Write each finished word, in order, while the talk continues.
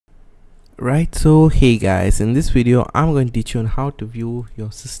Right, so hey guys, in this video I'm going to teach you on how to view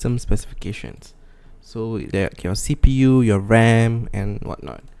your system specifications. So like your CPU, your RAM and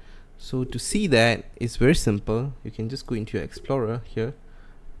whatnot. So to see that, it's very simple. You can just go into your Explorer here,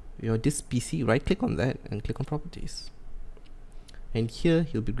 your this PC, right click on that and click on properties. And here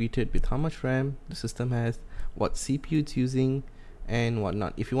you'll be greeted with how much RAM the system has, what CPU it's using and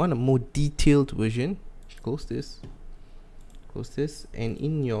whatnot. If you want a more detailed version, close this, and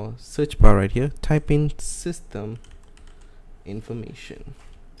in your search bar right here type in system information.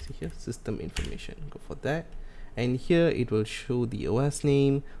 See here, system information, go for that, and here it will show the OS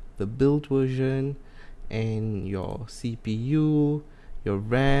name, the build version, and your CPU, your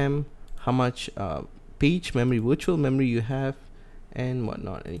RAM, how much page memory, virtual memory you have and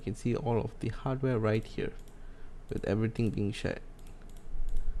whatnot. And you can see all of the hardware right here with everything being shared.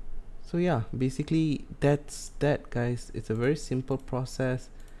 So yeah, basically that's that, guys. It's a very simple process,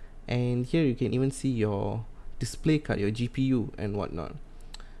 and here you can even see your display card, your GPU and whatnot.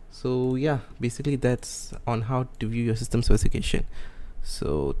 So yeah, basically that's on how to view your system specification.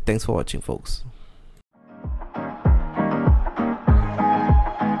 So thanks for watching, folks.